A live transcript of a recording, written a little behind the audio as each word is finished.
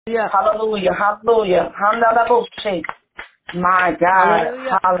Hallelujah, hallelujah, hallelujah. My God,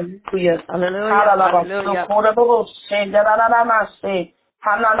 Hallelujah. hallelujah. Hallelujah. Hallelujah.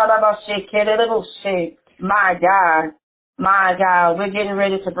 Hallelujah. My God, my God, we're getting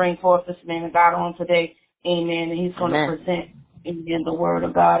ready to bring forth this man of God on today. Amen. And he's going to present again the word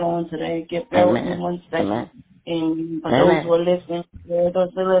of God on today. Get there with me 1 second. And for those who are listening,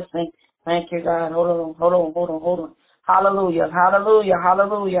 those who are listening, thank you, God. Hold on. Hallelujah, hallelujah,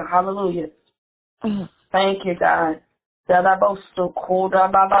 hallelujah, hallelujah. Thank you, God. Dadabosu,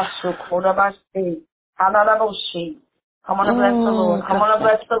 kodababasu, kodabashi, halalaboshi. Come on and bless the Lord. Come on and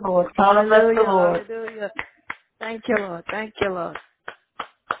bless the Lord. Come on and bless the Lord. Hallelujah. Thank you, Lord. Thank you, Lord.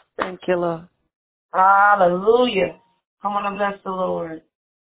 Thank you, Lord. Hallelujah. Come on and bless the Lord.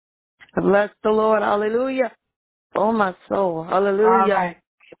 Bless the Lord. Hallelujah. Oh, my soul. Hallelujah.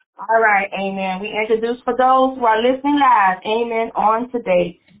 All right. Amen. We introduce for those who are listening live. Amen. On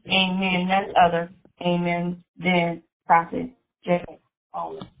today. Amen. None other. Amen. Then Prophet J.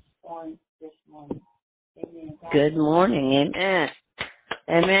 on this morning. Amen. Good morning. Amen.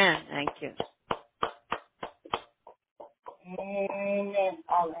 Amen. Thank you. Amen.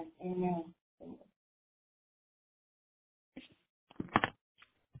 All right. Amen.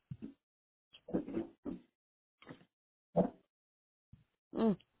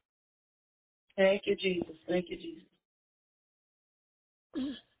 Thank you, Jesus. Thank you, Jesus.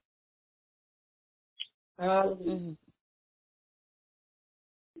 Hallelujah.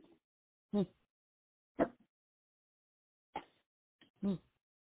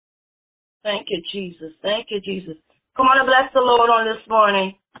 Thank you, Jesus. Thank you, Jesus. Come on and bless the Lord on this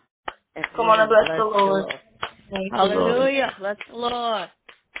morning. Come on and bless the Lord. Thank you, Lord. Hallelujah. Bless the Lord.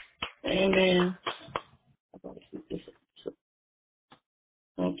 Amen.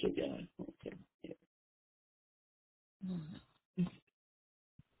 Thank you, God. Okay.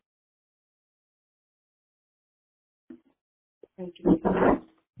 Thank you.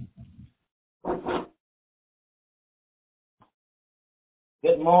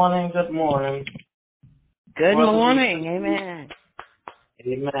 Good morning, good morning. Good morning. Amen.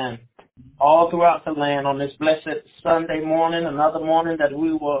 Amen. All throughout the land on this blessed Sunday morning, another morning that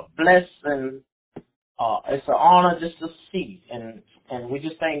we were blessed, and it's an honor just to see. And we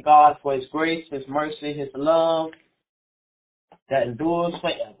just thank God for His grace, His mercy, His love that endures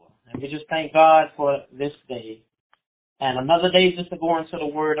forever. And we just thank God for this day. And another day just to go into the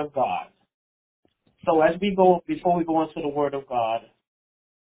Word of God. So as we go, before we go into the Word of God,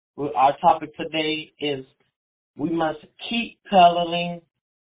 our topic today is we must keep pedaling.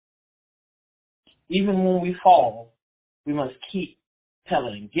 Even when we fall, we must keep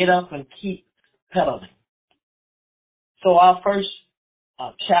pedaling. Get up and keep pedaling. So our first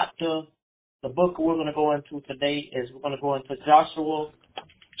chapter, the book we're going to go into today is we're going to go into Joshua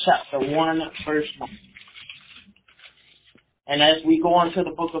chapter 1, verse 1. And as we go into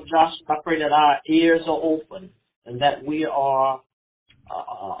the book of Joshua, I pray that our ears are open and that we are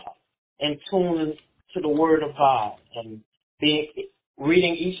in tune to the Word of God and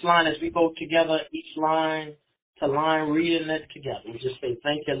reading each line as we go together, each line to line, reading it together. We just say,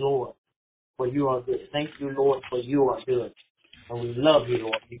 thank you, Lord, for you are good. Thank you, Lord, for you are good. And we love you,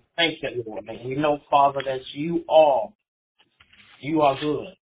 Lord. We thank you, Lord. And we know, Father, that you are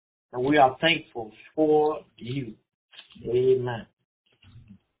good. And we are thankful for you. Amen.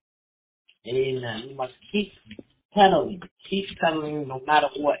 Amen. We must keep pedaling no matter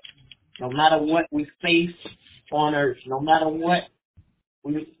what. No matter what we face on earth, no matter what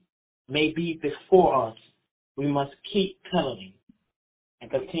we may be before us, we must keep pedaling and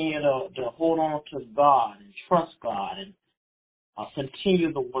continue to hold on to God and trust God and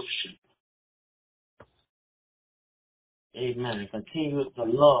continue to worship. Amen. Continue to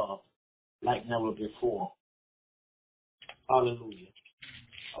love like never before. Hallelujah.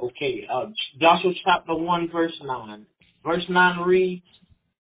 Okay, Joshua chapter 1, verse 9. Verse 9 reads,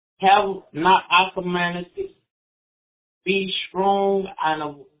 have not I commanded thee, be strong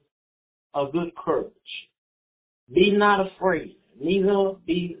and of good courage. Be not afraid, neither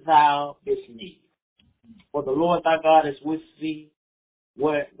be thou dismayed. For the Lord thy God is with thee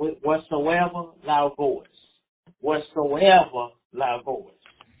wheresoever thou goest. Wheresoever thou goest.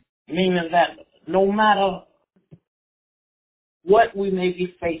 Meaning that no matter what we may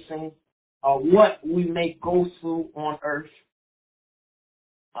be facing or what we may go through on earth,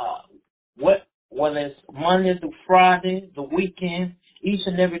 whether it's Monday through Friday, the weekend, each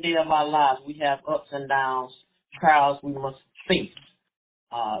and every day of our lives, we have ups and downs, trials we must face.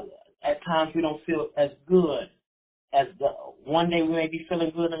 At times we don't feel as good as one day we may be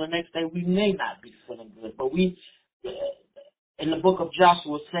feeling good and the next day we may not be feeling good. But in the book of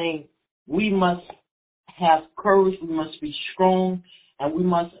Joshua saying we must have courage, we must be strong, and we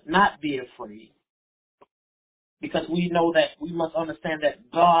must not be afraid. Because we know that we must understand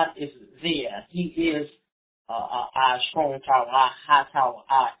that God is there. He is our strong tower, our high tower,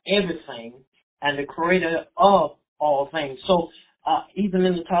 our everything, and the creator of all things. So even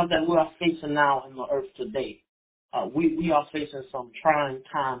in the times that we are facing now in the earth today, we are facing some trying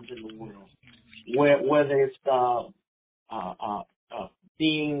times in the world, whether it's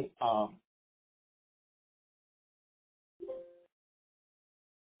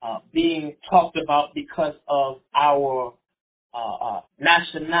being talked about because of our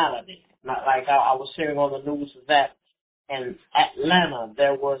nationality. Not like I was hearing on the news that in Atlanta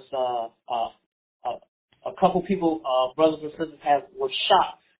there was a couple people, brothers and sisters, were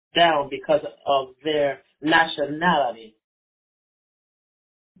shot down because of their nationality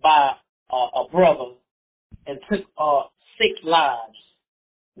by a brother, and took 6 lives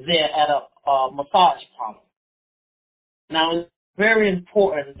there at a massage parlor. Now, it's very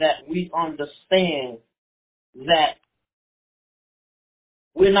important that we understand that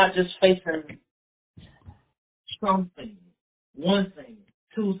we're not just facing something, one thing,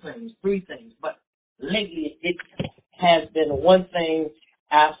 2 things, 3 things, but lately it has been one thing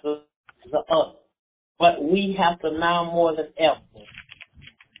after the other. But we have to now more than ever,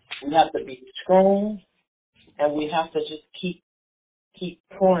 we have to be strong, and we have to just keep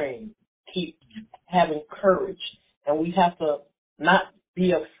praying, keep having courage, and we have to not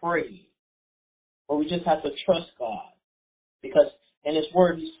be afraid, but we just have to trust God. Because in His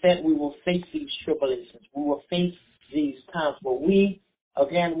Word, He said we will face these tribulations, we will face these times, but we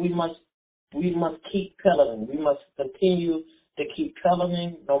must keep pedaling. We must continue to keep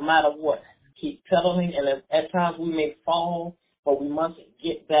pedaling no matter what. Keep pedaling, and at times we may fall, but we must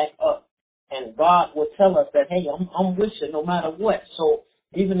get back up. And God will tell us that, hey, I'm with you no matter what. So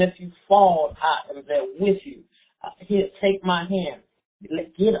even if you fall, I am there with you. Here, take my hand.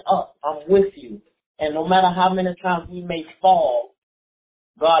 Get up. I'm with you. And no matter how many times we may fall,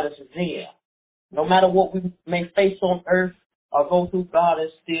 God is there. No matter what we may face on earth or go through, God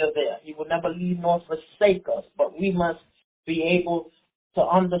is still there. He will never leave nor forsake us. But we must be able to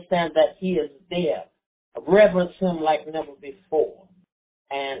understand that He is there. Reverence Him like never before.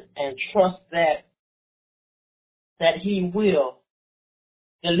 And trust that He will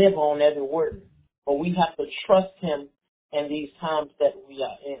deliver on every word. But we have to trust Him in these times that we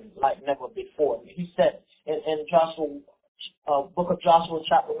are in like never before. He said in Joshua, book of Joshua,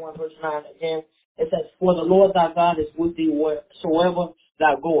 chapter 1, verse 9, again, it says, for the Lord thy God is with thee wheresoever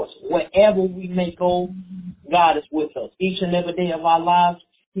thou goest. Wherever we may go, God is with us. Each and every day of our lives,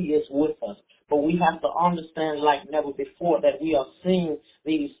 He is with us. But we have to understand like never before that we are seeing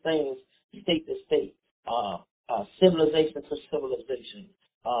these things state to state, civilization to civilization,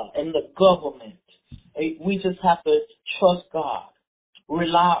 in the government. We just have to trust God,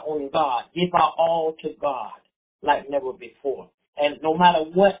 rely on God, give our all to God like never before. And no matter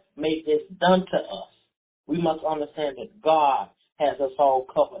what may is done to us, we must understand that God has us all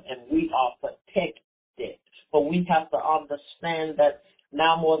covered and we are protected. But we have to understand that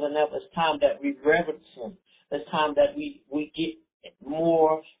now more than ever, it's time that we reverence Him. It's time that we get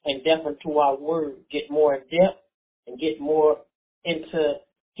more in depth into our Word, get more in depth and get more into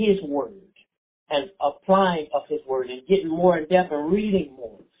His Word and applying of His Word and getting more in depth and reading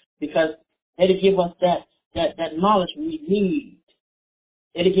more, because it'll give us that knowledge we need.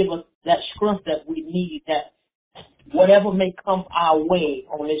 It'll give us that strength that we need, that whatever may come our way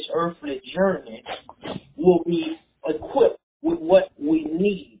on this earthly journey will be equipped with what we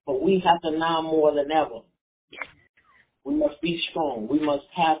need. But we have to now more than ever, we must be strong. We must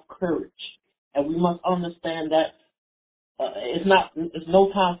have courage. And we must understand that it's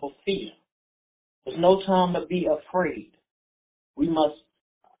no time for fear. There's no time to be afraid. We must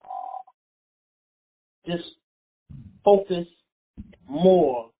just focus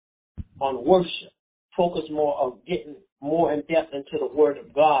more on worship, focus more on getting more in depth into the Word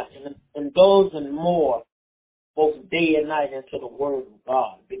of God, and indulge in more both day and night into the Word of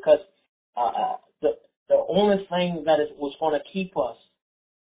God, because the only thing that was going to keep us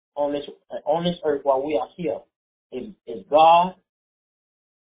on this earth while we are here is God,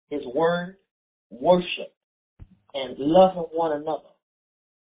 His Word, worship, and loving one another.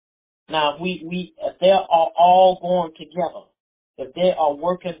 Now, if they are all going together, if they are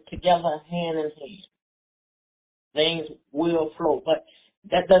working together hand in hand, things will flow. But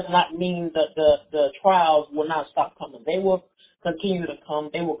that does not mean that the trials will not stop coming. They will continue to come.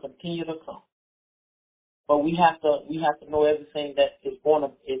 They will continue to come. But we have to know everything that is going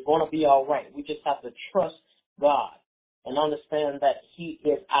to be all right. We just have to trust God and understand that he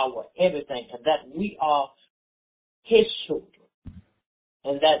is our everything and that we are his children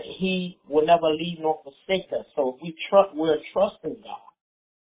and that he will never leave nor forsake us. So if we're trusting God,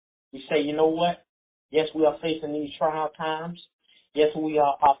 we say, you know what? Yes, we are facing these trial times. Yes, we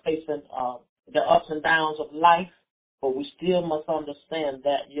are facing the ups and downs of life, but we still must understand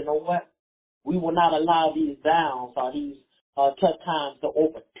that, you know what? We will not allow these downs or these tough times to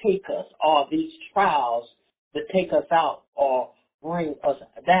overtake us or these trials to take us out or bring us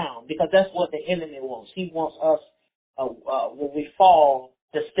down, because that's what the enemy wants. He wants us, when we fall,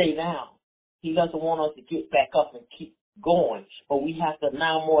 to stay down. He doesn't want us to get back up and keep going. But we have to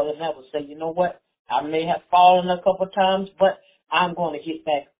now more than ever say, you know what? I may have fallen a couple of times, but I'm going to get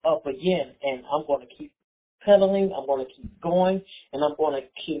back up again, and I'm going to keep pedaling. I'm going to keep going, and I'm going to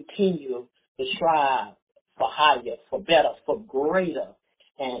continue to strive for higher, for better, for greater.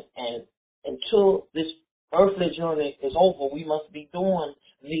 And until this earthly journey is over, we must be doing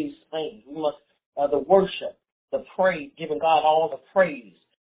these things. We must, the worship, the praise, giving God all the praise,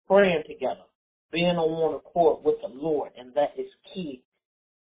 praying together, being on one accord with the Lord, and that is key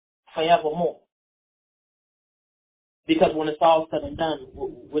forevermore. Because when it's all said and done,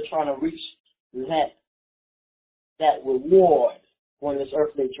 we're trying to reach that reward when this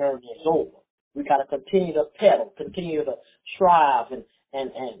earthly journey is over. We got to continue to pedal, continue to strive,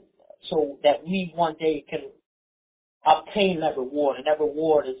 and so that we one day can obtain that reward, and that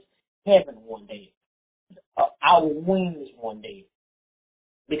reward is heaven one day, our wings one day,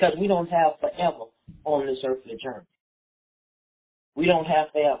 because we don't have forever on this earthly journey. We don't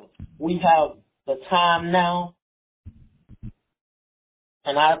have forever. We have the time now,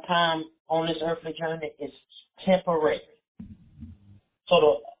 and our time on this earthly journey is temporary.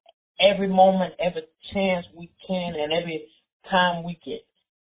 So every moment, every chance we can, and every time we get,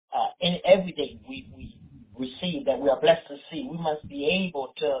 and every day we receive that we are blessed to see, we must be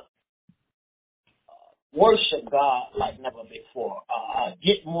able to worship God like never before.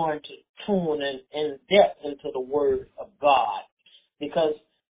 Get more into tune and in depth into the Word of God, because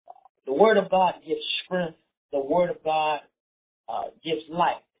the Word of God gives strength. The Word of God gives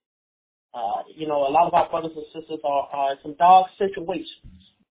life. A lot of our brothers and sisters are in some dark situations.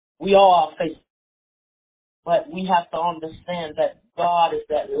 We all are facing, but we have to understand that God is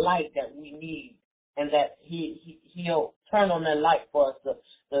that light that we need, and that He'll turn on that light for us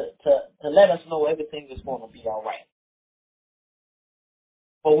to let us know everything is going to be all right.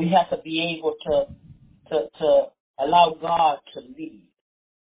 But we have to be able to allow God to lead.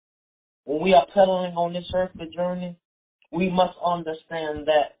 When we are pedaling on this earthly journey, we must understand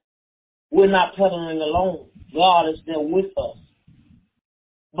that we're not pedaling alone. God is there with us.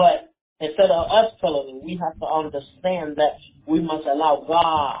 But instead of us pedaling, we have to understand that we must allow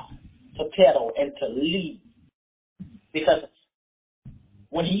God to pedal and to lead. Because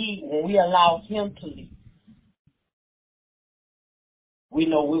when we allow Him to lead, we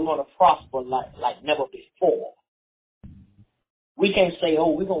know we're going to prosper like never before. We can't say,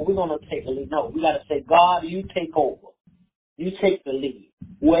 oh, we're going to take the lead. No, we got to say, God, you take over. You take the lead.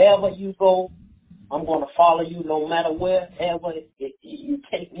 Wherever you go, I'm going to follow you no matter wherever you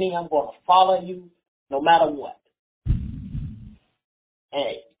take me. I'm going to follow you no matter what.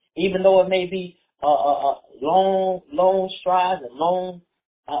 And even though it may be long strides and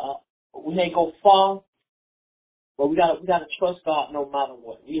we may go far, but we got to trust God no matter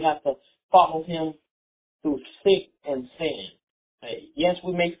what. We have to follow Him through thick and thin. Yes,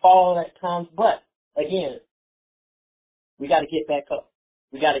 we may fall at times, but again, we got to get back up.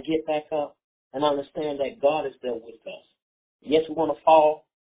 We got to get back up and understand that God is there with us. Yes, we're going to fall.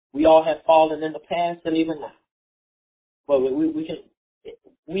 We all have fallen in the past and even now. But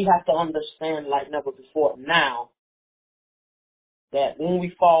we have to understand like never before now that when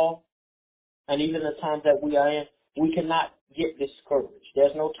we fall, and even the times that we are in, we cannot get discouraged.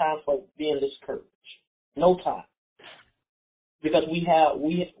 There's no time for being discouraged. No time. Because we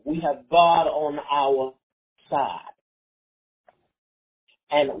have God on our side.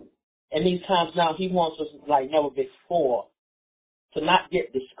 And in these times now, He wants us like never before to not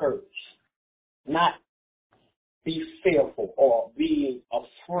get discouraged, not be fearful or be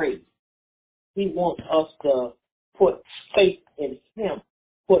afraid. He wants us to put faith in Him,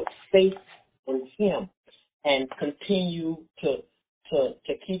 and continue to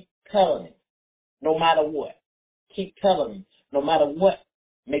keep pedaling no matter what. Keep pedaling no matter what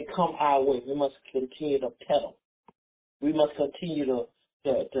may come our way. We must continue to pedal. We must continue to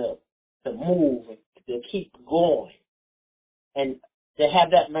move, to keep going, and to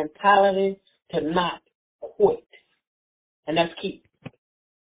have that mentality to not quit. And that's key.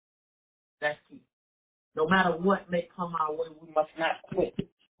 That's key. No matter what may come our way, we must not quit.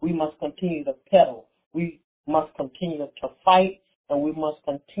 We must continue to pedal. We must continue to fight, and we must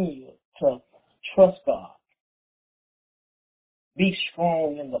continue to trust God. Be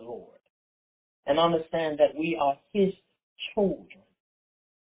strong in the Lord, and understand that we are His children.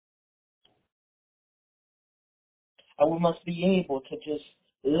 And we must be able to just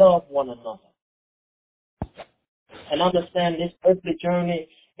love one another. And understand this earthly journey,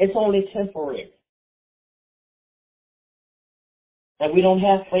 it's only temporary. And we don't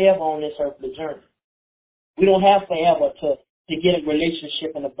have forever on this earthly journey. We don't have forever to get a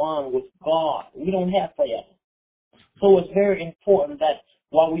relationship and a bond with God. We don't have forever. So it's very important that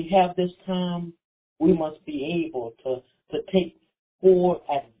while we have this time, we must be able to take full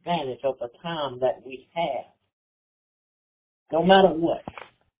advantage of the time that we have. No matter what.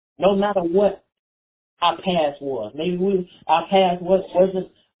 No matter what our past was. Maybe our past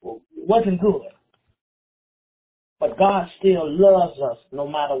wasn't good. But God still loves us no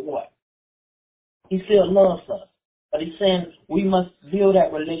matter what. He still loves us. But He's saying we must build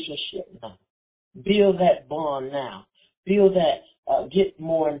that relationship now. Build that bond now. Build that, get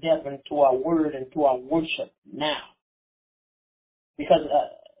more in depth into our word and to our worship now. Because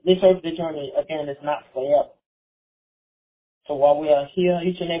this earthly journey, again, is not forever. So while we are here,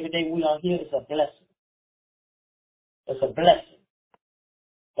 each and every day we are here, it's a blessing. It's a blessing.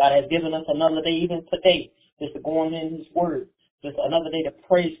 God has given us another day, even today, just to go on in His word. Just another day to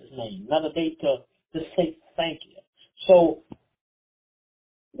praise His name. Another day to say thank you. So,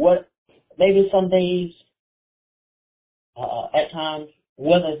 maybe some days, at times,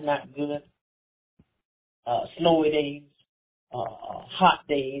 weather is not good. Snowy days, hot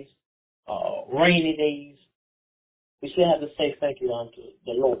days, rainy days. We still have to say thank you unto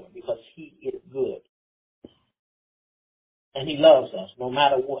the Lord because He is good. And He loves us no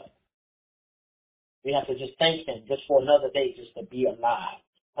matter what. We have to just thank Him just for another day just to be alive.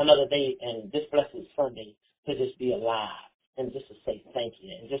 Another day and this blessed Sunday to just be alive and just to say thank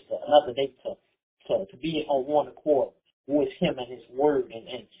you. And just another day to be on one accord with Him and His word.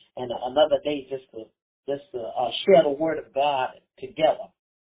 And another day just to share the word of God together.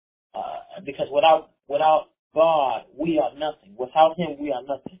 Because without God, we are nothing. Without Him, we are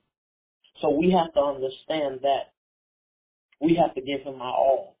nothing. So we have to understand that we have to give Him our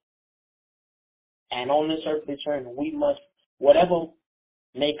all. And on this earthly journey, we must, whatever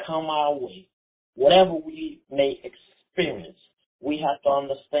may come our way, whatever we may experience, we have to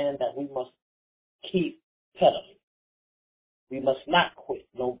understand that we must keep pedaling. We must not quit.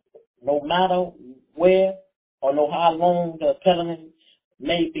 No matter where or no how long the pedaling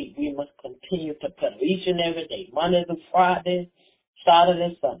may be, we must continue to pedal each and every day, Monday to Friday,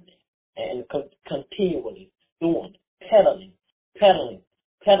 Saturday, Sunday, and continually doing it, pedaling.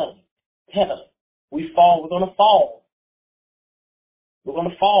 We fall, we're going to fall. We're going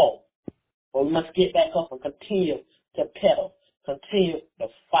to fall. But we must get back up and continue to pedal, continue to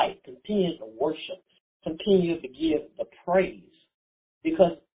fight, continue to worship, continue to give the praise.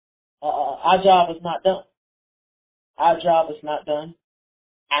 Because our job is not done. Our job is not done.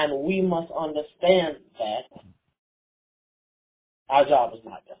 And we must understand that our job is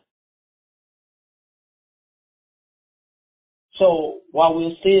not done. So while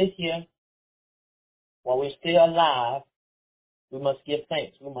we're still here, while we're still alive, we must give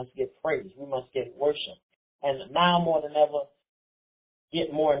thanks. We must give praise. We must give worship. And now more than ever,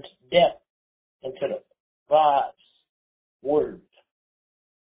 get more into depth into God's word.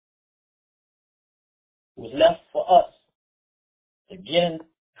 It was left for us to be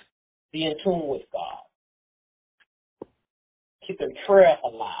in tune with God. Keeping prayer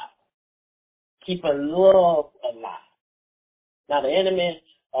alive. Keeping love alive. Now the enemy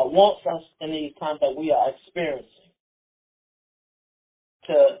wants us in these times that we are experiencing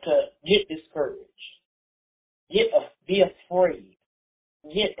to get discouraged, be afraid,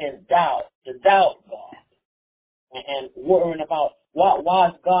 get in doubt, to doubt God, and worrying about why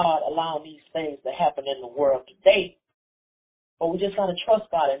is God allowing these things to happen in the world today. But we just got to trust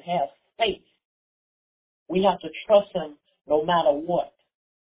God and have faith. We have to trust Him no matter what.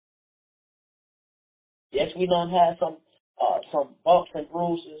 Yes, we done had some bumps and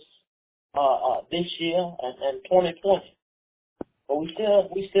bruises this year and 2020. But we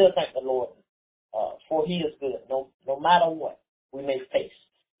still thank the Lord for He is good. No matter what we may face,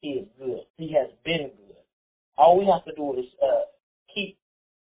 He is good. He has been good. All we have to do is keep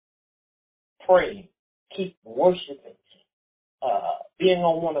praying, keep worshiping, being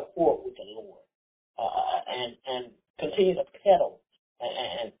on one accord with the Lord, and continue to pedal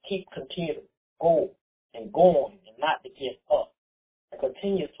and continue to go and going and not to give up, and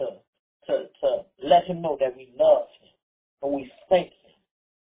continue to let Him know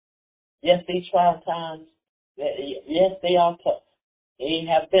Yes, these trying times, yes, they are tough. They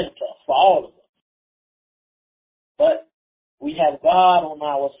have been tough for all of us. But we have God on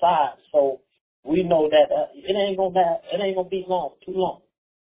our side, so we know that it ain't gonna be too long.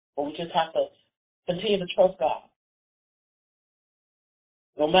 But we just have to continue to trust God,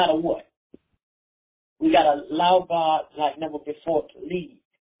 no matter what. We gotta allow God like never before to lead.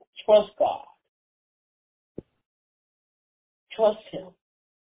 Trust God. Trust Him.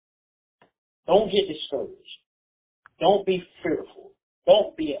 Don't get discouraged. Don't be fearful.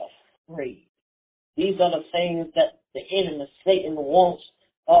 Don't be afraid. These are the things that the enemy, Satan, wants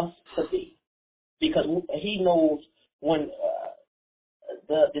us to be. Because he knows when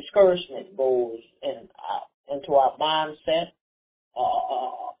the discouragement goes into our mindset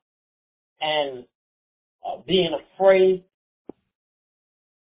and being afraid,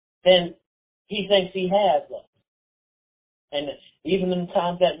 then he thinks he has us. And even in the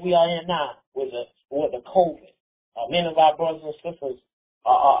times that we are in now with the COVID, many of our brothers and sisters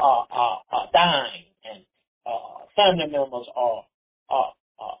are dying, and family members are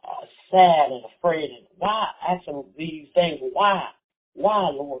sad and afraid. And why asking these things? Why,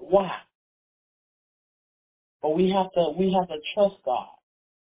 Lord? Why? But we have to trust God.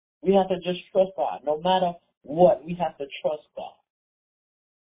 We have to just trust God. No matter what, we have to trust God.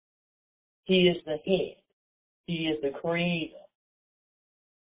 He is the head. He is the creator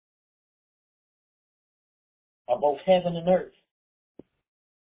of both heaven and earth.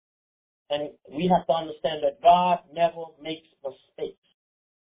 And we have to understand that God never makes mistakes.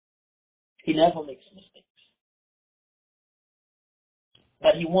 He never makes mistakes.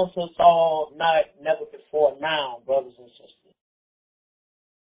 But He wants us all, never before now, brothers and sisters,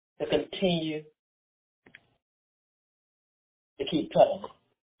 to continue to keep cutting,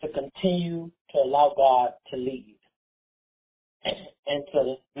 to continue to allow God to lead, and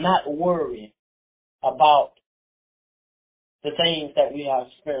to not worry about the things that we are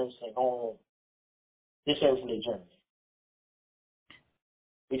experiencing on this earthly journey.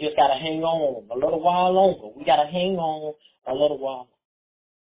 We just got to hang on a little while longer. We got to hang on a little while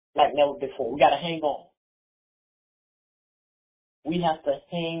like never before. We got to hang on. We have to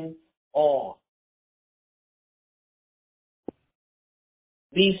hang on.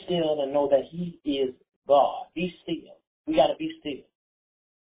 Be still and know that He is God. Be still. We got to be still.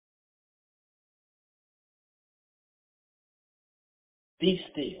 Be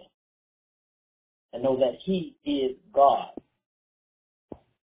still and know that He is God.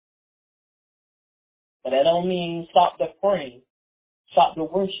 But that don't mean stop the praying, stop the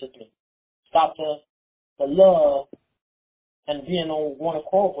worshiping, stop the love and being on one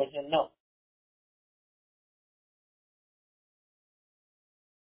accord with Him. No.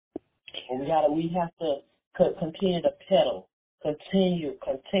 We have to continue to pedal, continue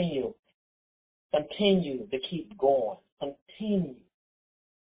to keep going, continue.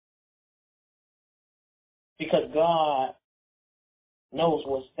 Because God knows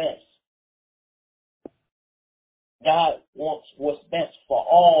what's best. God wants what's best for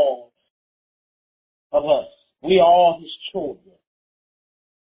all of us. We are all His children.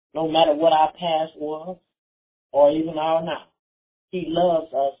 No matter what our past was or even our now. He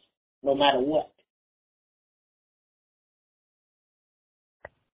loves us no matter what.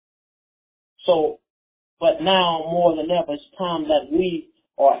 So, but now more than ever, it's time that we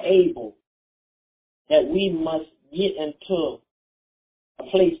are able, that we must get into a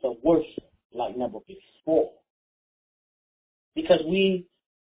place of worship like never before. Because we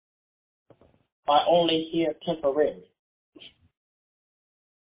are only here temporarily.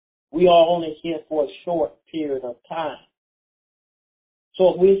 We are only here for a short period of time.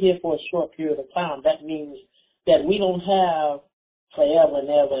 So if we're here for a short period of time, that means that we don't have forever and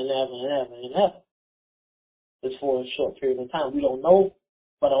ever and ever and ever and ever. It's for a short period of time. We don't know,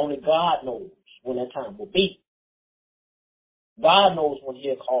 but only God knows when that time will be. God knows when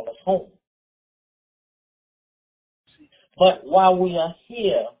He'll call us home. But while we are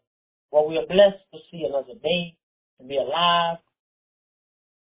here, while we are blessed to see another day, to be alive,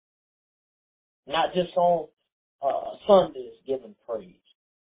 not just on Sundays giving praise,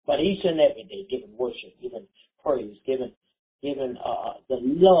 but each and every day giving worship, giving praise, giving the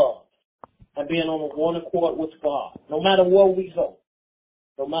love, and being on one accord with God. No matter where we go,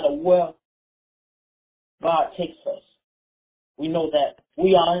 no matter where God takes us, we know that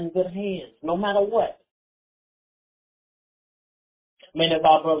we are in good hands, no matter what. Many of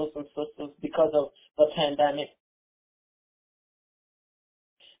our brothers and sisters, because of the pandemic,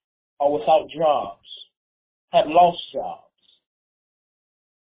 are without jobs, have lost jobs,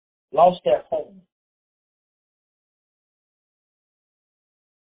 lost their home.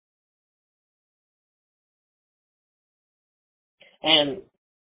 And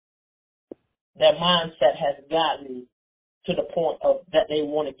their mindset has gotten to the point of that they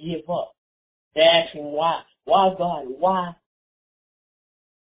want to give up. They're asking why? Why, God? Why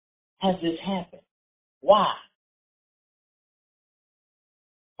has this happened? Why?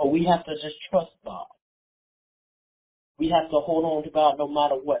 But we have to just trust God. We have to hold on to God no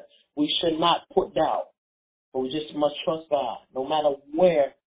matter what. We should not put doubt, but we just must trust God no matter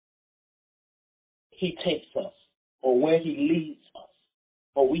where He takes us or where He leads us.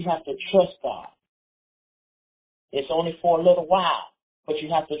 But we have to trust God. It's only for a little while, but you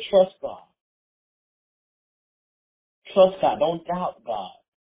have to trust God. Trust God. Don't doubt God.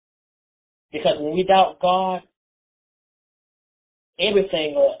 Because when we doubt God,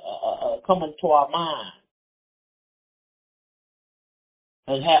 everything come into our mind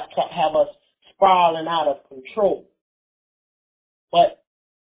and have us spiraling out of control. But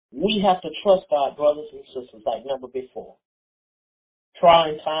we have to trust God, brothers and sisters, like never before.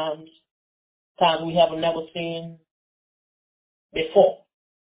 Trying times we haven't never seen before.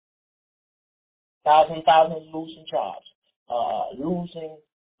 Thousands losing jobs, losing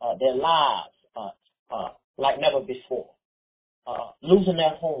their lives like never before, losing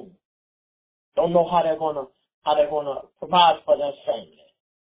their home. Don't know how they're gonna provide for their family.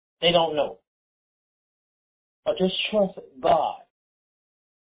 They don't know. But just trust God.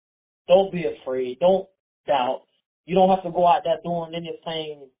 Don't be afraid. Don't doubt. You don't have to go out there doing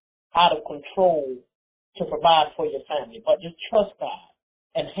anything out of control to provide for your family. But just trust God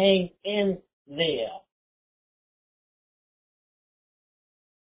and hang in there.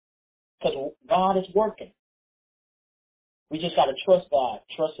 Because God is working. We just got to trust God,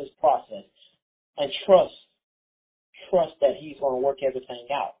 trust His process, and trust that He's going to work everything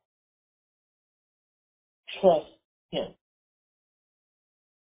out. Trust Him.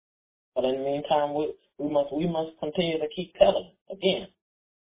 But in the meantime, we must continue to keep pedaling. Again,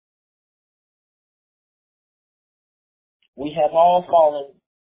 we have all fallen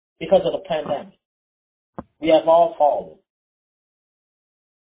because of the pandemic. We have all fallen.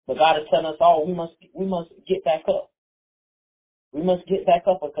 But God is telling us all we must get back up. We must get back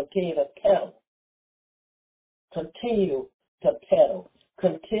up and continue to pedal. Continue to pedal.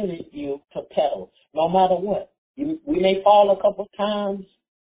 Continue to pedal. No matter what. We may fall a couple of times.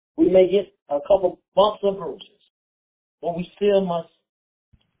 We may get a couple bumps or bruises. But we still must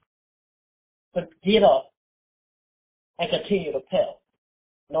get up and continue to pedal.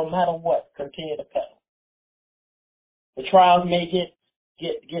 No matter what, continue to pedal. The trials may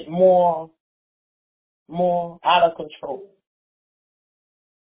get more out of control.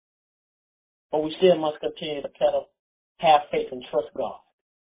 But we still must continue to pedal, have faith, and trust God.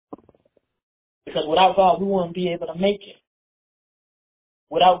 Because without God, we wouldn't be able to make it.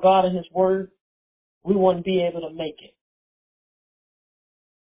 Without God and His Word, we wouldn't be able to make it.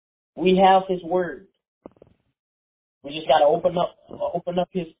 We have His Word. We just got to open up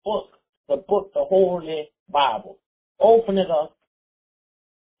His book, the Holy Bible. Open it up,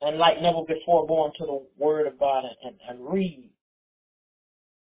 and like never before, go into the Word of God and read.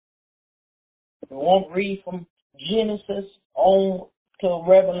 We won't read from Genesis on to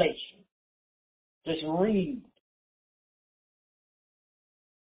Revelation. Just read.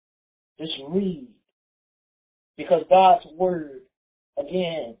 Just read. Because God's Word,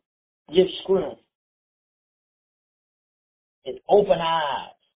 again, gives strength. It opens eyes.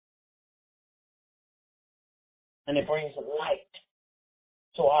 And it brings light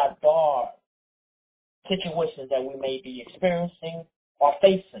to our dark situations that we may be experiencing or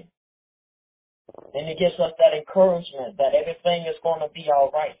facing. And it gives us that encouragement that everything is going to be all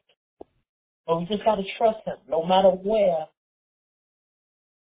right. But we just got to trust Him no matter where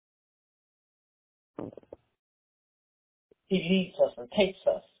He leads us and takes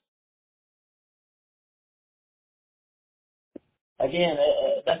us. Again,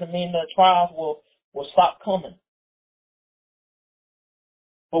 it doesn't mean the trials will stop coming.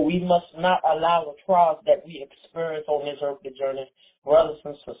 But we must not allow the trials that we experience on this earthly journey, brothers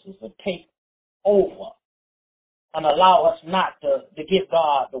and sisters, to take over and allow us not to give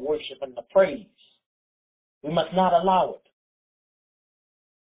God the worship and the praise. We must not allow it.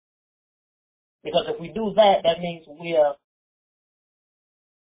 Because if we do that, that means we are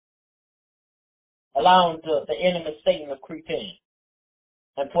allowing the enemy Satan to creep in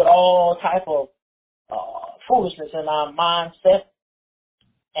and put all type of foolishness in our mindset.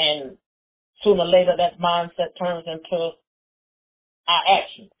 And sooner or later, that mindset turns into our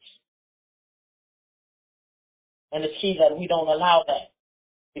actions. And it's key that we don't allow that,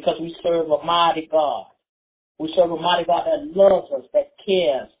 because we serve a mighty God. We serve a mighty God that loves us, that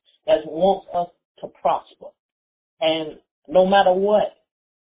cares, that wants us to prosper. And no matter what.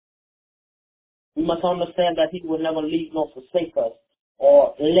 We must understand that he will never leave nor forsake us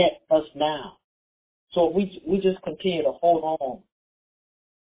or let us down. So we just continue to hold on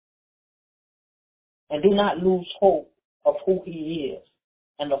and do not lose hope of who he is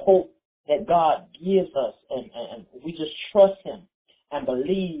and the hope that God gives us. And we just trust him and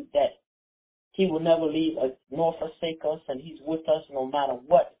believe that he will never leave us nor forsake us, and he's with us no matter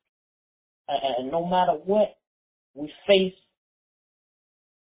what. And no matter what we face,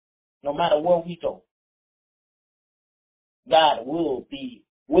 no matter where we go, God will be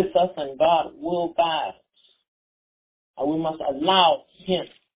with us and God will guide us. And we must allow him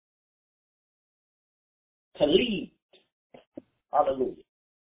to lead. Hallelujah.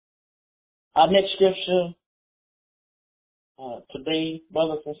 Our next scripture today,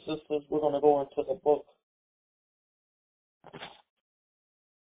 brothers and sisters, we're going to go into the book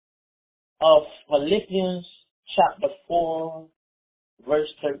of Philippians chapter 4, verse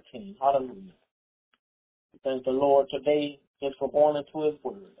 13. Hallelujah. Thank the Lord today just for going into his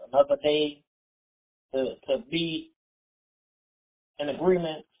word. Another day to be in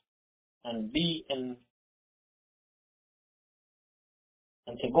agreement and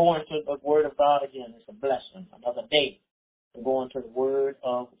to go into the word of God again. It's a blessing. Another day to go into the word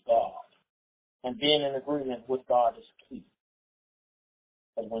of God. And being in agreement with God is key.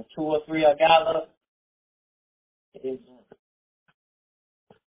 But when 2 or 3 are gathered, it is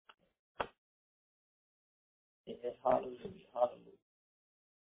hallelujah, hallelujah,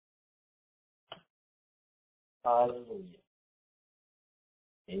 hallelujah.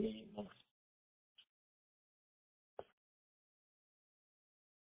 Amen.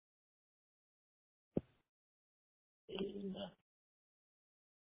 Amen.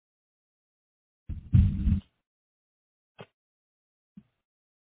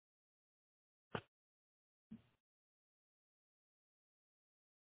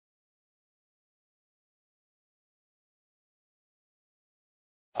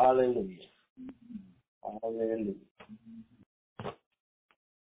 Hallelujah. Hallelujah.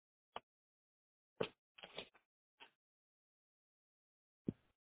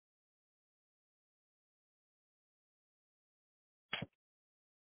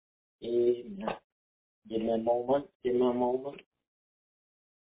 Amen. Give me a moment. Give me a moment.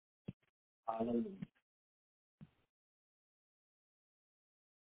 Hallelujah.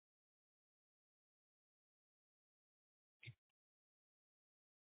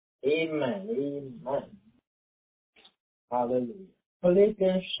 Amen. Amen. Hallelujah.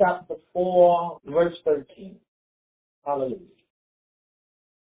 Philippians chapter 4, verse 13. Hallelujah.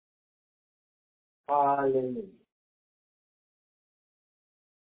 Hallelujah.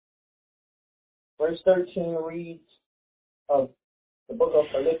 Verse 13 reads of the book of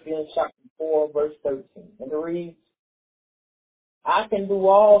Philippians chapter 4, verse 13. And it reads, I can do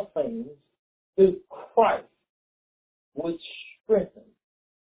all things through Christ, which strengthens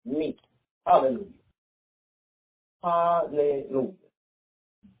me. Hallelujah. Hallelujah.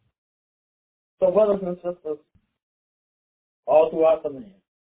 So brothers and sisters, all throughout the land,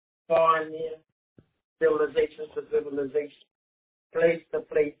 far and near, civilization to civilization, place to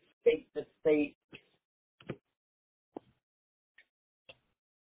place, state to state,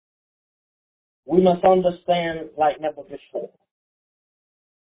 we must understand like never before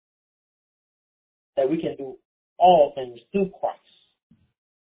that we can do all things through Christ.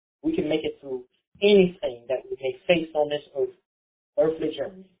 We can make it through anything that we may face on this earthly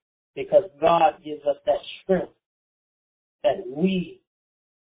journey, because God gives us that strength that we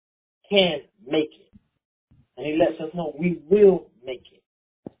can make it. And he lets us know we will make it.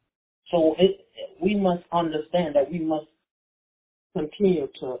 So we must understand that we must continue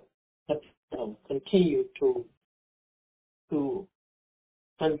to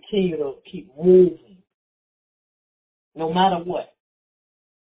keep moving, no matter what.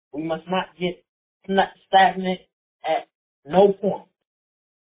 We must not get stagnant at no point,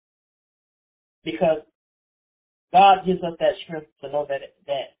 because God gives us that strength to know that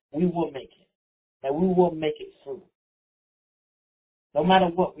we will make it, that we will make it through, no matter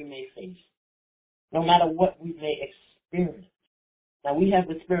what we may face, no matter what we may experience. Now, we have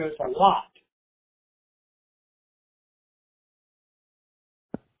experienced a lot.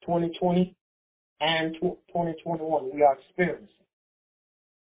 2020 and 2021, we are experiencing.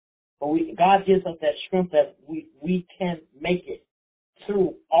 But God gives us that strength that we can make it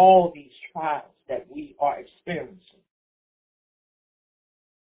through all these trials that we are experiencing.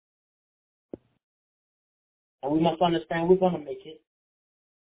 And we must understand we're going to make it.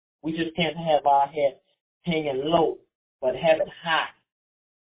 We just can't have our head hanging low, but have it high,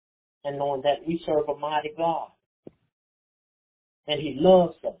 and knowing that we serve a mighty God. And He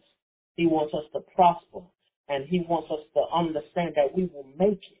loves us. He wants us to prosper. And He wants us to understand that we will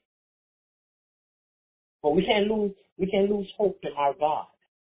make it. But we can't lose hope in our God.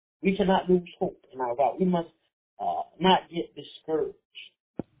 We cannot lose hope in our God. We must not get discouraged.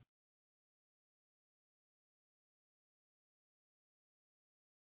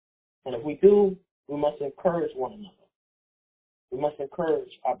 And if we do, we must encourage one another. We must encourage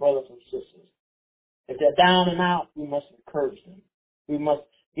our brothers and sisters. If they're down and out, we must encourage them. We must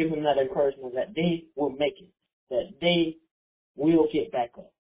give them that encouragement that they will make it, that they will get back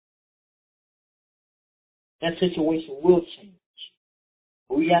up. That situation will change.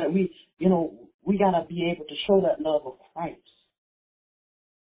 We gotta be able to show that love of Christ.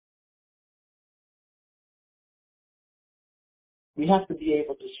 We have to be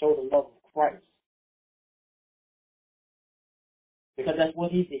able to show the love of Christ. Because that's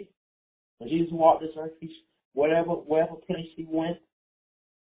what He did. When Jesus walked this earth, wherever place He went,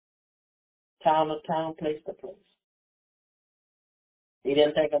 town to town, place to place. He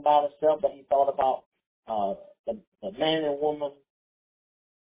didn't think about Himself, but He thought about the man and woman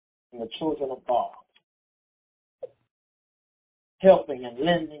and the children of God. Helping and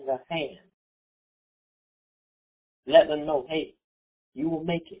lending a hand. Let them know, hey, you will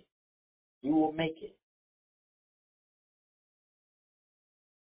make it. You will make it.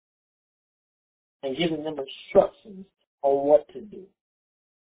 And giving them instructions on what to do.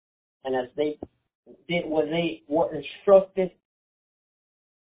 And as they did what they were instructed,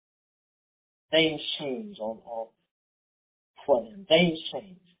 things changed for them. Things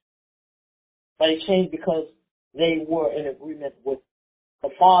changed. But it changed because they were in agreement with the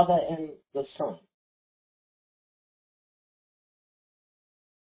Father and the Son.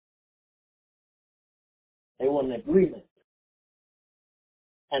 They were in agreement.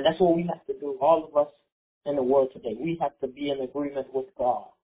 And that's what we have to do, all of us in the world today. We have to be in agreement with God,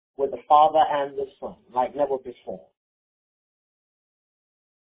 with the Father and the Son, like never before.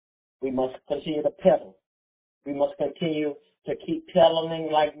 We must continue to pedal. We must continue to keep pedaling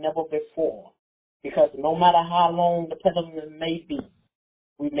like never before. Because no matter how long the pedaling may be,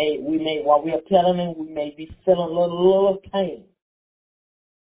 we may while we are pedaling, we may be feeling a little pain.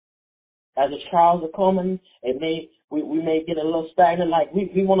 As the trials are coming, we may get a little stagnant, like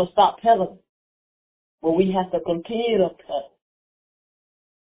we want to stop pedaling. But we have to continue to pedal,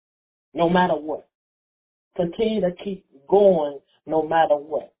 no matter what. Continue to keep going, no matter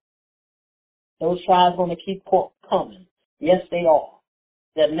what. Those trials are going to keep coming. Yes, they are.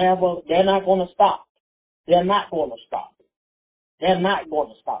 They're not going to stop. They're not going to stop. They're not going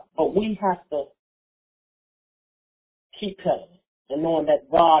to stop. But we have to keep pedaling and knowing that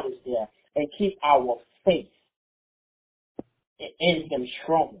God is there and keep our faith in Him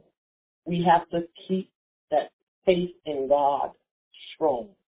strong. We have to keep that faith in God strong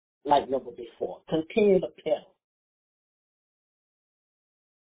like never before. Continue to pedal.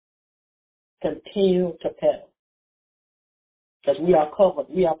 Continue to pedal. Because we are covered.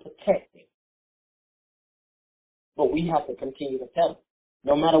 We are protected. But we have to continue to pedal.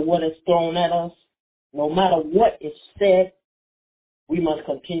 No matter what is thrown at us, no matter what is said, we must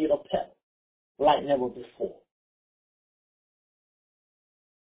continue to pedal like never before.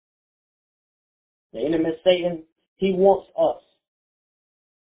 The enemy Satan, he wants us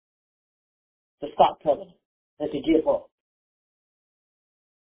to stop pedaling and to give up.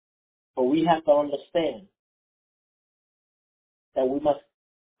 But we have to understand that we must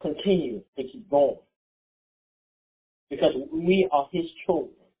continue to keep going. Because we are His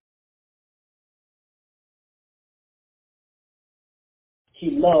children. He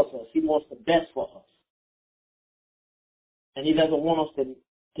loves us. He wants the best for us. And He doesn't want us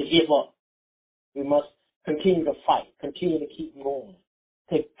to give up. We must continue to fight, continue to keep going,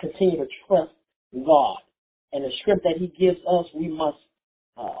 to continue to trust God. And the strength that He gives us, we must,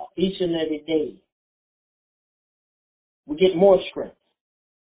 each and every day, we get more strength.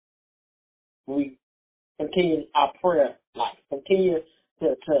 We continue our prayer life, continue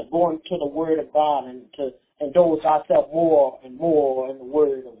to go into the Word of God and to indulge ourselves more and more in the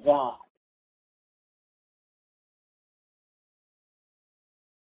Word of God.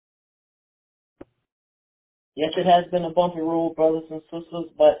 Yes, it has been a bumpy road, brothers and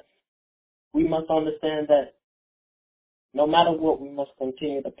sisters, but we must understand that no matter what, we must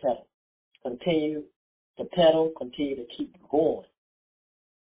continue to pedal. Continue to pedal, continue to keep going.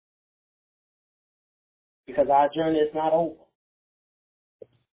 Because our journey is not over.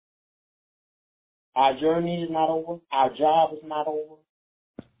 Our journey is not over. Our job is not over.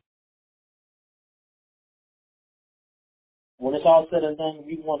 When it's all said and done,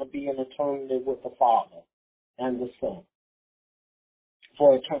 we want to be in eternity with the Father and the Son.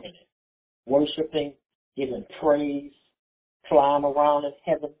 for eternity. Worshiping, giving praise, flying around in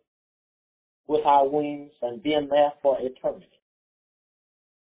heaven with our wings and being there for eternity.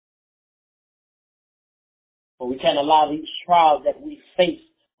 But we can't allow these trials that we face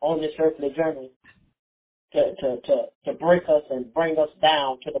on this earthly journey to break us and bring us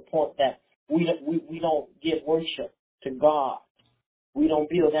down to the point that we don't give worship to God. We don't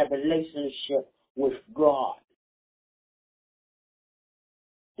build that relationship with God.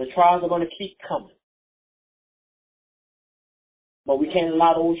 The trials are going to keep coming. But we can't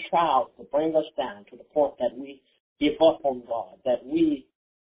allow those trials to bring us down to the point that we give up on God, that we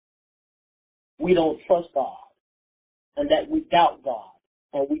don't trust God, and that we doubt God,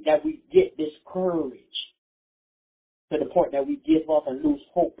 and that we get discouraged to the point that we give up and lose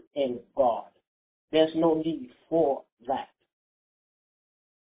hope in God. There's no need for that.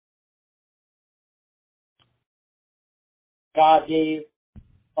 God gave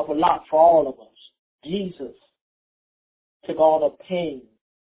up a lot for all of us. Jesus took all the pain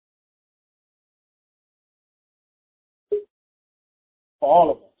for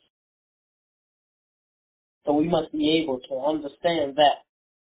all of us. So we must be able to understand that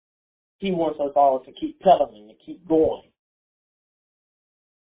He wants us all to keep pedaling, to keep going,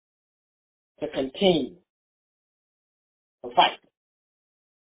 to continue to fight.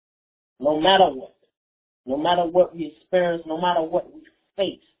 No matter what we experience, no matter what we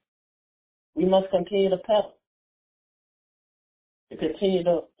face, we must continue to pedal, to continue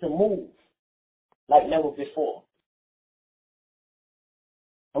to move like never before.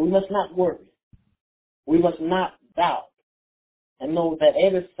 And we must not worry. We must not doubt and know that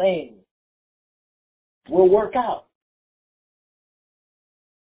everything will work out.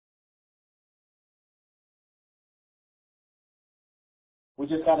 We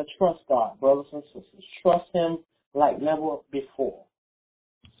just got to trust God, brothers and sisters. Trust Him like never before.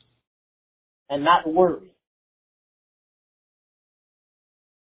 And not worry.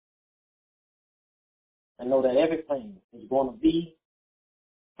 And know that everything is going to be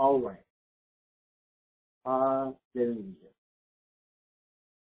all right. Hallelujah.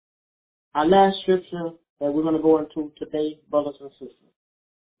 Our last scripture that we're going to go into today, brothers and sisters,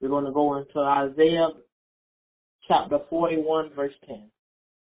 we're going to go into Isaiah chapter 41, verse 10.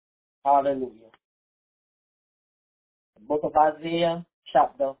 Hallelujah. The book of Isaiah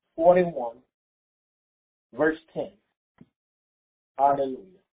chapter 41, verse 10. Hallelujah.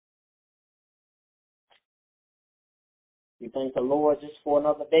 We thank the Lord just for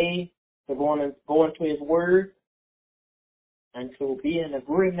another day to go into His Word and to be in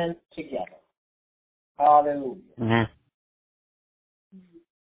agreement together. Hallelujah. Amen.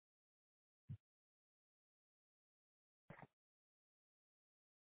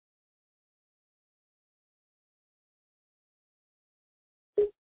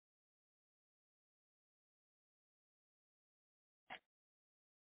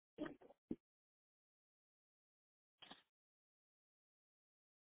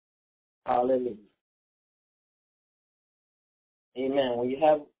 Hallelujah. Amen. When you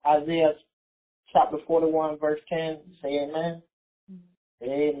have Isaiah chapter 41, verse 10, say amen.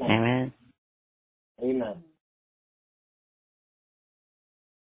 Amen. Amen. Amen.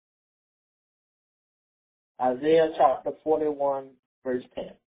 Isaiah chapter 41, verse 10.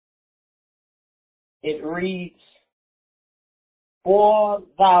 It reads, For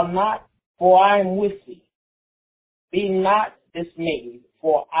I am with thee. Be not dismayed,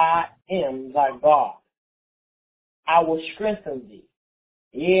 for I am thy God. I will strengthen thee.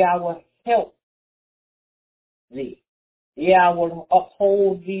 Yea, I will help thee. Yea, I will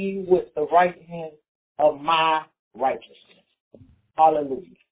uphold thee with the right hand of my righteousness. Hallelujah.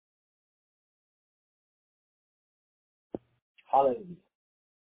 Hallelujah.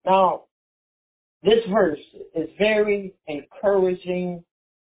 Now, this verse is very encouraging,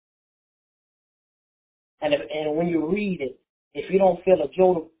 and when you read it, if you don't feel a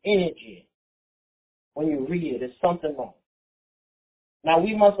jolt of energy when you read it, there's something wrong. Now,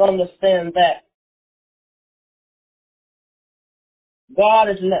 we must understand that God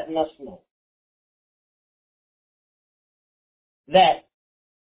is letting us know that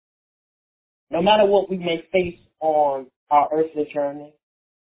no matter what we may face on our earthly journey,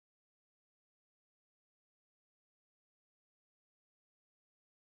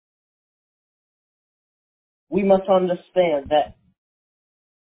 we must understand that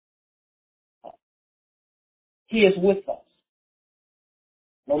He is with us.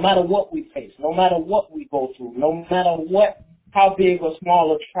 No matter what we face, no matter what we go through, no matter how big or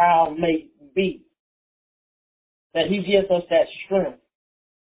small a trial may be, that He gives us that strength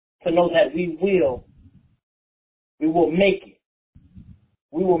to know that we will make it.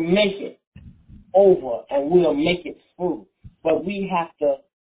 We will make it over and we'll make it through. But we have to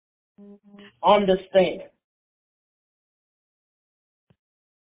understand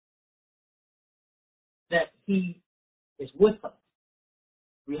that he is with us.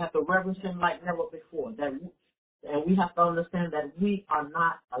 We have to reverence him like never before. And we have to understand that we are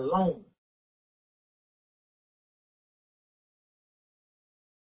not alone.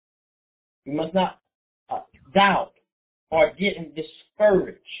 We must not doubt or get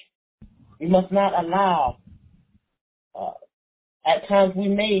discouraged. We must not allow, at times we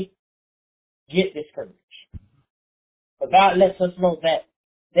may get discouraged. But God lets us know that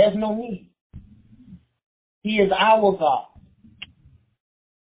there's no need. He is our God.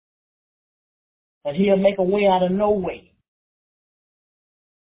 And he'll make a way out of no way.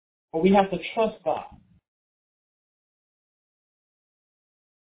 But we have to trust God.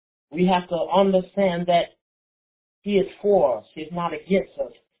 We have to understand that he is for us. He's not against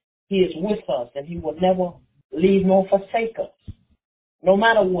us. He is with us, and he will never leave nor forsake us, no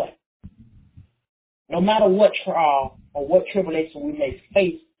matter what. No matter what trial or what tribulation we may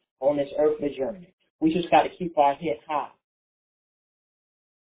face on this earthly journey. We just got to keep our head high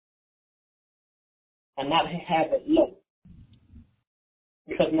and not have it low.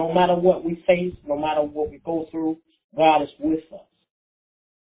 Because no matter what we face, no matter what we go through, God is with us.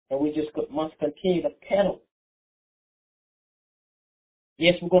 And we just must continue to pedal.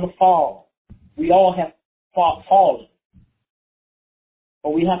 Yes, we're going to fall. We all have fallen.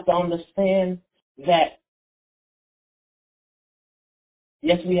 But we have to understand that,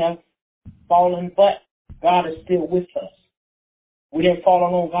 yes, we have fallen, but God is still with us. We didn't fall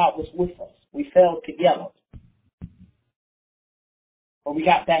alone. God was with us. We fell together. But we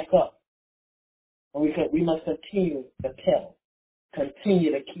got back up. And we must continue to pedal.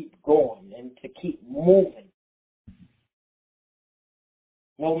 Continue to keep going and to keep moving.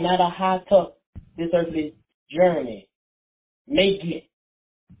 No matter how tough this earthly journey may get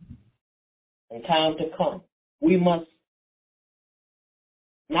in time to come, we must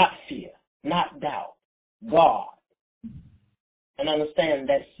not fear, not doubt God, and understand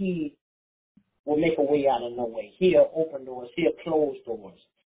that he will make a way out of no way. He'll open doors, he'll close doors,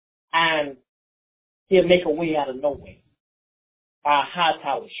 and he'll make a way out of no way. Our high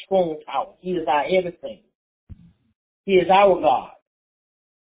tower, strong tower, he is our everything. He is our God.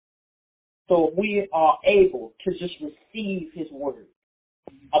 So we are able to just receive his word,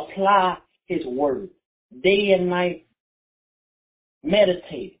 apply his word, day and night,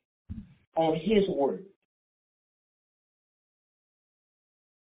 meditate on his word.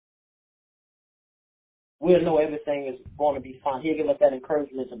 We'll know everything is going to be fine. He'll give us that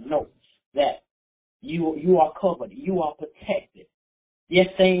encouragement to know that you are covered, you are protected. Yes,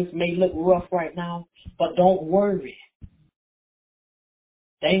 things may look rough right now, but don't worry.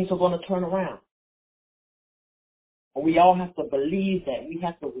 Things are going to turn around. But we all have to believe that. We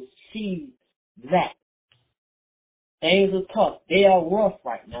have to receive that. Things are tough. They are rough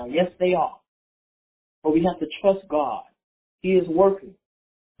right now. Yes, they are. But we have to trust God. He is working.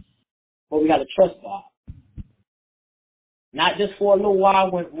 But we got to trust God. Not just for a little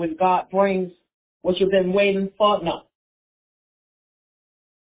while when God brings what you've been waiting for. No.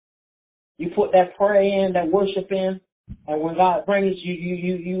 You put that prayer in, that worship in, and when God brings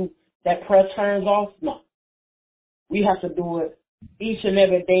you that prayer turns off. No. We have to do it each and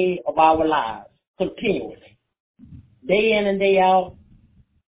every day of our lives, continually. Day in and day out,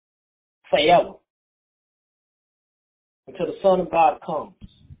 forever. Until the Son of God comes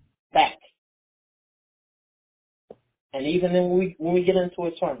back. And even then when we get into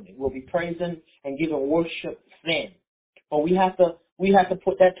eternity, we'll be praising and giving worship then. But we have to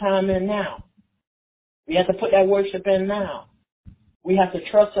put that time in now. We have to put that worship in now. We have to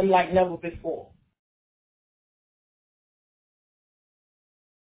trust him like never before.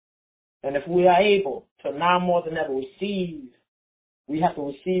 And if we are able to now more than ever receive, we have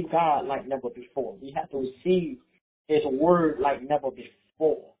to receive God like never before. We have to receive his word like never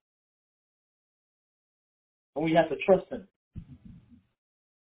before. And we have to trust him.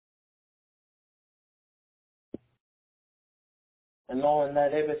 And knowing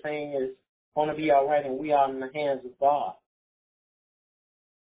that everything is going to be all right and we are in the hands of God.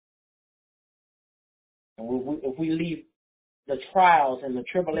 And if we leave the trials and the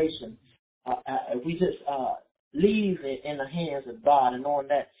tribulation, if we just leave it in the hands of God and knowing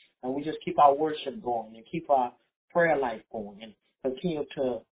that, and we just keep our worship going and keep our prayer life going and continue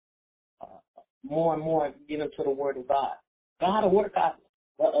to more and more get into the Word of God. God will work out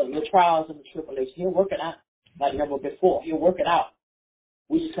the trials and the tribulation. He'll work it out like never before. He'll work it out.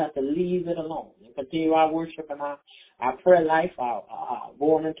 We just have to leave it alone and continue our worship and our prayer life, our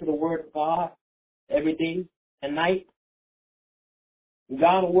going into the Word of God every day and night.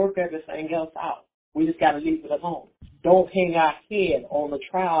 God will work everything else out. We just got to leave it alone. Don't hang our head on the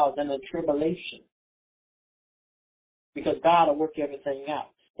trials and the tribulation, because God will work everything out.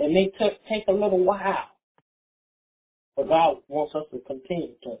 It may take a little while, but God wants us to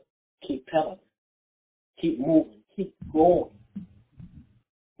continue to keep pedaling, keep moving, keep going,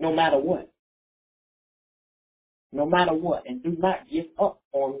 no matter what. No matter what. And do not give up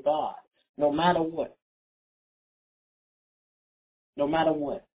on God, no matter what. No matter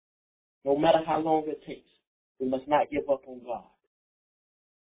what. No matter how long it takes, we must not give up on God.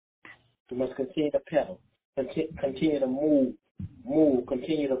 We must continue to pedal, continue to move,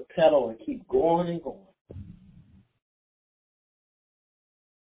 continue to pedal and keep going and going.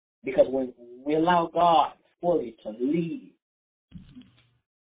 Because when we allow God fully to lead,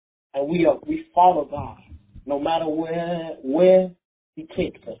 and we follow God, no matter where He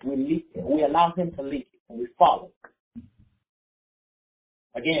takes us, we allow Him to lead, and we follow.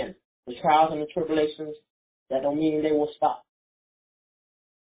 Again, the trials and the tribulations, that don't mean they will stop.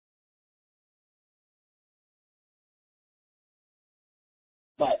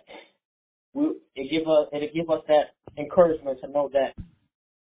 But it'll give us that encouragement to know that,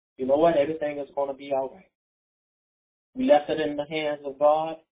 you know what, everything is going to be all right. We left it in the hands of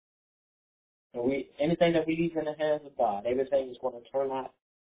God, and anything that we leave in the hands of God, everything is going to turn out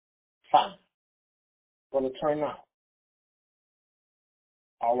fine. It's going to turn out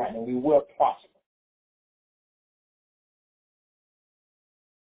all right, and we will prosper.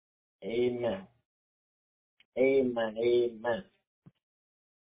 Amen. Amen. Amen.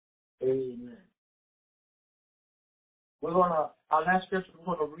 Amen. Our last scripture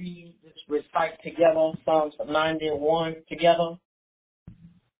we're going to read, just recite together Psalms 91 together.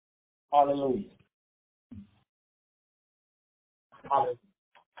 Hallelujah. Hallelujah.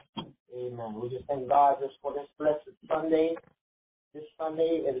 Amen. We just thank God just for this blessed Sunday. This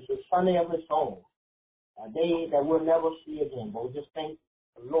Sunday, it is a Sunday of its own, a day that we'll never see again. But we just thank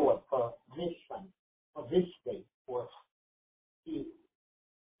the Lord for this Sunday, for this day, for He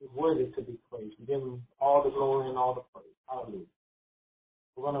is worthy to be praised. We give Him all the glory and all the praise. Hallelujah.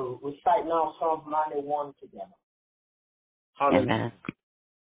 We're going to recite now Psalms 91 together. Hallelujah. Amen.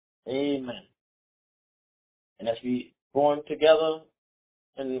 Amen. And as we go on together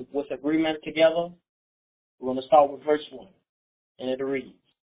and with agreement together, we're going to start with verse 1. And it reads,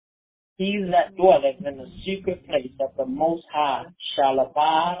 He that dwelleth in the secret place of the Most High shall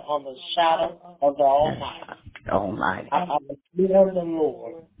abide on the shadow of the Almighty. I will fear the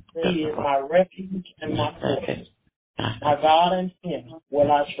Lord. He is my refuge and my fortress. My God, in Him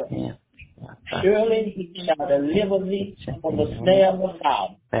will I trust. Surely He shall deliver thee from the snare of the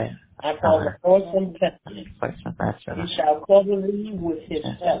fowler, and from the noisome pestilence. He shall cover thee with His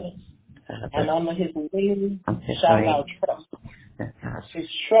feathers, and under His wings shalt thou trust. His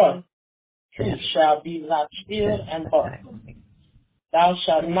truth shall be thy shield and buckler. Thou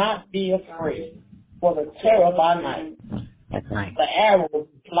shalt not be afraid for the terror by night, the arrow that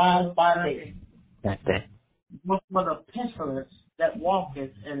flies by day, nor for the pestilence that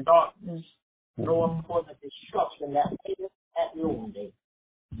walketh in darkness, nor for the destruction that waiteth at noonday.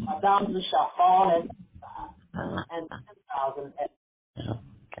 1,000 shall fall at thy side, and 10,000 at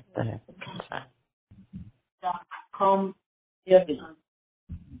thy side. Shall come near thee.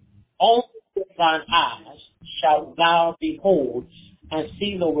 Only with thine eyes shalt thou behold and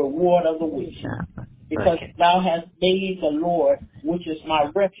see the reward of the wicked, because thou hast made the Lord, which is my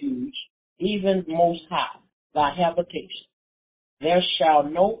refuge, even Most High, thy habitation. There shall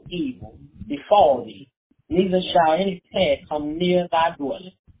no evil befall thee, neither shall any plague come near thy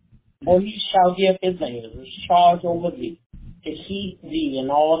dwelling. For He shall give His angels charge over thee, to keep thee in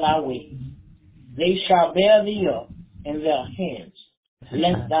all thy ways. They shall bear thee up in their hands,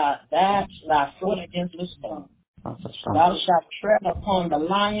 lest thou dash thy foot against the stone. Thou shalt tread upon the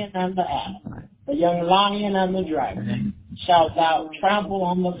lion and the adder, the young lion and the dragon shalt thou trample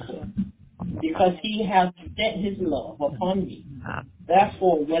on the foot, because He hath set His love upon me.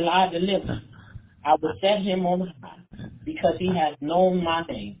 Therefore will I deliver him. I will set him on high, because he hath known my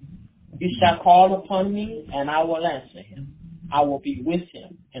name. He shall call upon me, and I will answer him. I will be with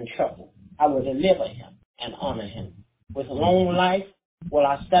him in trouble. I will deliver him and honor him. With long life will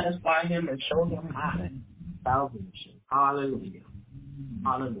I satisfy him and show him my salvation. Hallelujah.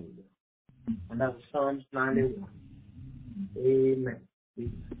 Hallelujah. And that's Psalms 91. Amen.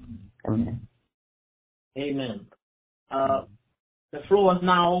 Amen. Amen. The floor is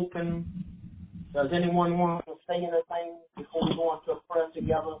now open Does anyone want to say anything before we go into a prayer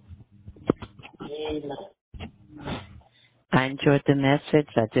together? Amen. I enjoyed the message.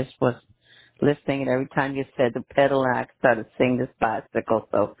 I just was listening, and every time you said the pedal, I started singing this bicycle.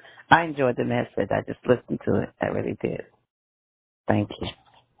 So I enjoyed the message. I just listened to it. I really did. Thank you.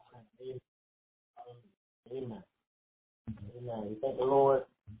 Amen. Amen. We thank the Lord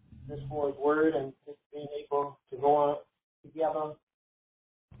just for His word and just being able to go on together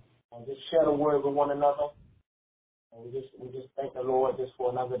and just share the word with one another. And we just thank the Lord just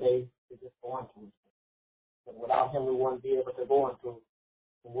for another day to just go into it. But without Him, we wouldn't be able to go into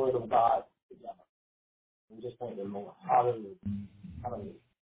the word of God together. We just thank the Lord. Hallelujah. Hallelujah.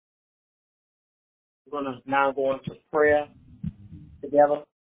 We're going to now go into prayer together.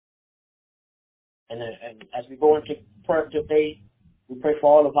 And as we go into prayer today, we pray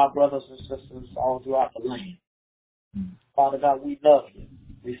for all of our brothers and sisters all throughout the land. Father God, we love you.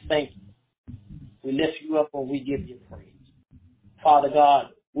 We thank you. We lift you up and we give you praise. Father God,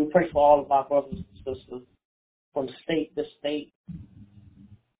 we pray for all of our brothers and sisters from state to state,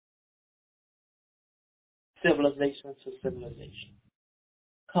 civilization to civilization,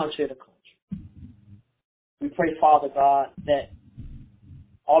 country to country. We pray, Father God, that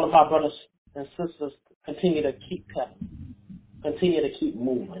all of our brothers and sisters continue to keep coming, continue to keep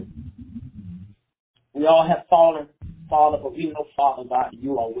moving. We all have fallen, Father, but we know, Father God,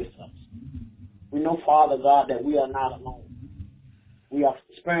 you are with us. We know, Father God, that we are not alone. We are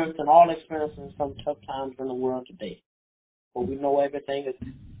experiencing some tough times in the world today. But we know everything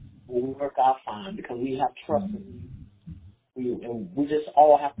will work out fine because we have trust in you. We just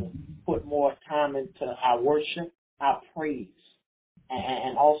all have to put more time into our worship, our praise,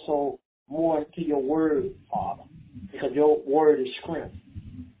 and also more into your word, Father, because your word is strength.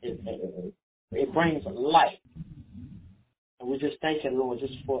 It brings light. And we just thank you, Lord,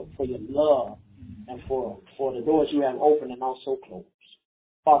 just for your love and for the doors you have opened and also closed.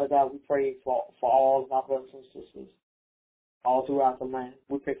 Father God, we pray for all of our brothers and sisters all throughout the land.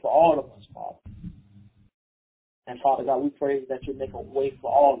 We pray for all of us, Father. And Father God, we pray that you make a way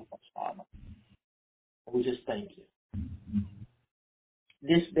for all of us, Father. And we just thank you.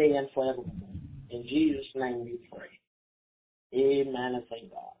 This day and forevermore. In Jesus' name we pray. Amen and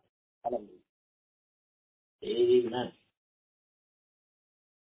thank God. Hallelujah. Amen.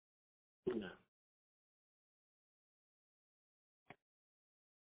 Amen.